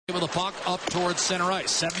with the puck up towards center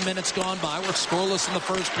ice. 7 minutes gone by. We're scoreless in the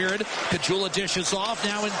first period. Kajula dishes off.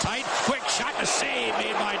 Now in tight. Quick shot to save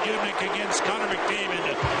made by Dubnyk against Connor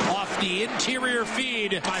McDavid. Off the interior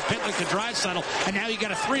feed by Pitlick to Draisaitl. And now you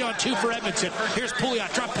got a 3-on-2 for Edmonton. Here's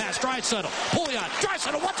Pouliot. Drop pass. Draisaitl. Pouliot.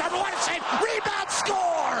 Draisaitl. One time. One save. Rebound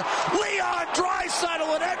score. Leon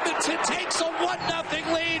Draisaitl and Edmonton takes a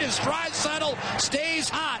 1-0 lead as Draisaitl stays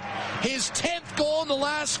hot. His 10th goal in the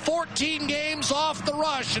last 14 games off the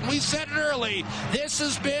rush. And we said it early, this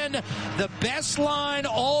has been the best line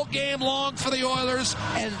all game long for the Oilers,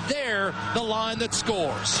 and they're the line that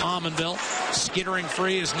scores. Pominville skittering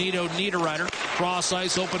free is Nito Niederreiter. Cross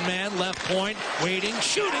ice, open man, left point, waiting,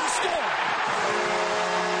 shooting, score.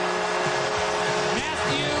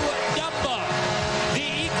 Matthew Dumba,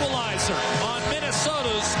 the equalizer on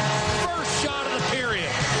Minnesota's first shot of the period.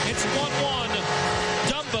 It's 1-1.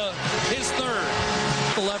 Dumba, his third.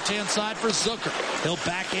 The left-hand side for Zucker. He'll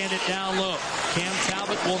backhand it down low. Cam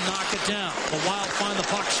Talbot will knock it down. The Wild find the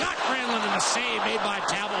puck. Shot Granlund and a save made by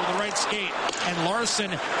Talbot with the right skate. And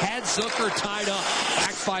Larson had Zucker tied up.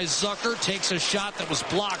 Back by Zucker. Takes a shot that was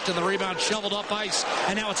blocked and the rebound shoveled up ice.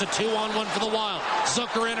 And now it's a 2-on-1 for the Wild.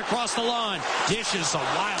 Zucker in across the line. Dishes a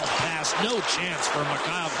wild pass. No chance for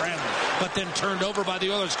Mikhail Granlund. But then turned over by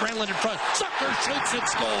the Oilers. Granlund in front. Zucker shoots and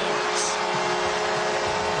scores.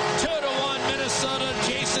 2-1 Minnesota.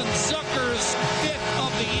 Jason Zucker's 5th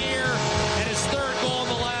of the year and his 3rd goal in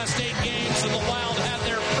the last 8 games. And the Wild have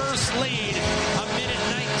their first lead a minute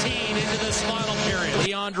 19 into this final period.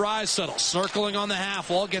 Leon Draisaitl circling on the half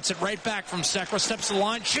wall, gets it right back from Sekera, steps to the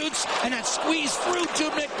line, shoots, and that squeeze through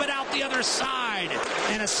Dubnyk, but out the other side.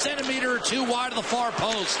 And a centimeter or two wide of the far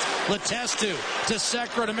post. Letestu to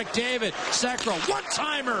Sekera to McDavid. Sekera,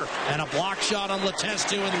 one-timer, and a block shot on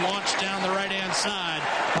Letestu and launched down the right-hand side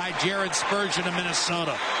by Jared Spurgeon of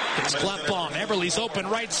Minnesota. It's Klefbom. Eberle's open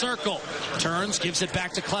right circle. Turns, gives it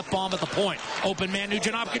back to Klefbom at the point. Open man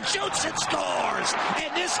Nugent Hopkins shoots and scores.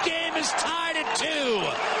 And this game is tied at 2.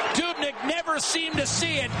 Dubnyk never seemed to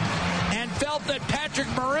see it and felt that Patrick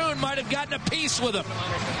Maroon might have gotten a piece with him.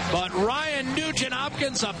 But Ryan Nugent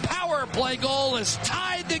Hopkins, a power play goal, has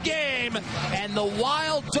tied the game. And the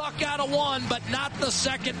Wild duck out of 1, but not the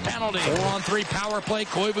second penalty. 4-on-3 power play.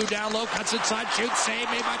 Koivu down low, cuts inside, shoots,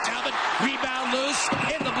 save made by Talbot. Rebound loose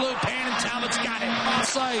in the blue paint, and Talbot's got it.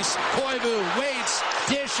 Cross ice, Koivu waits,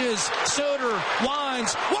 dishes, Suter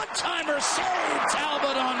winds, one-timer save.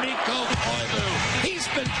 Talbot on Mikko Koivu. He's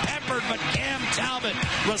been peppered, but Cam Talbot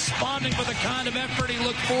responding with the kind of effort he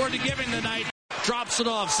looked forward to giving tonight. Drops it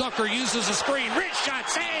off. Zucker uses a screen. Rich shot,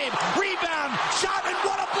 save, rebound, shot, and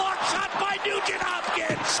what a block shot by Nugent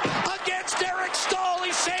Hopkins against Eric Staal.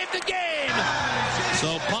 He saved the game.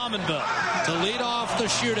 So Pominville to lead off the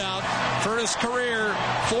shootout for his career,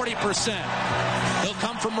 40%. He'll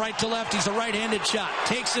come from right to left. He's a right-handed shot.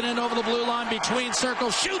 Takes it in over the blue line between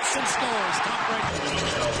circles. Shoots and scores. Top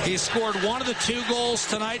right. He scored one of the 2 goals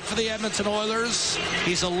tonight for the Edmonton Oilers.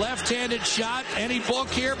 He's a left-handed shot. Any book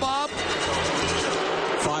here, Bob?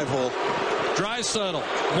 5-hole. Draisaitl,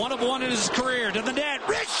 1 of 1 in his career. To the net.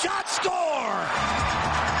 Rich shot, score!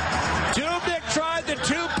 Dubnyk tried the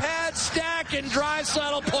 2-pad stack, and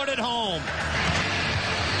Draisaitl put it home.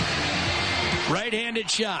 Right-handed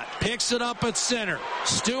shot. Picks it up at center.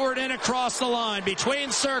 Stewart in across the line. Between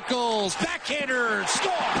circles. Backhander.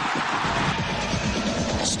 Score!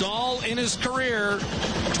 Staal in his career,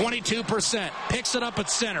 22%. Picks it up at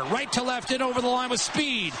center. Right to left in over the line with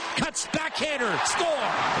speed. Cuts backhander. Score!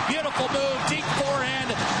 Beautiful move. Deep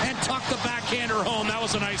forehand and tuck the backhander home. That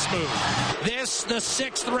was a nice move. This, the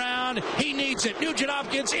 6th round. He needs it. Nugent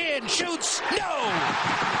Hopkins in. Shoots. No!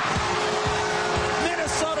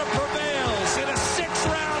 Minnesota prevails in a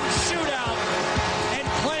 6th-round shootout and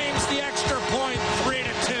claims the extra point,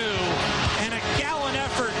 3-2. And a gallant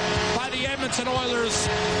effort by the Edmonton Oilers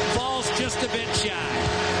falls just a bit shy.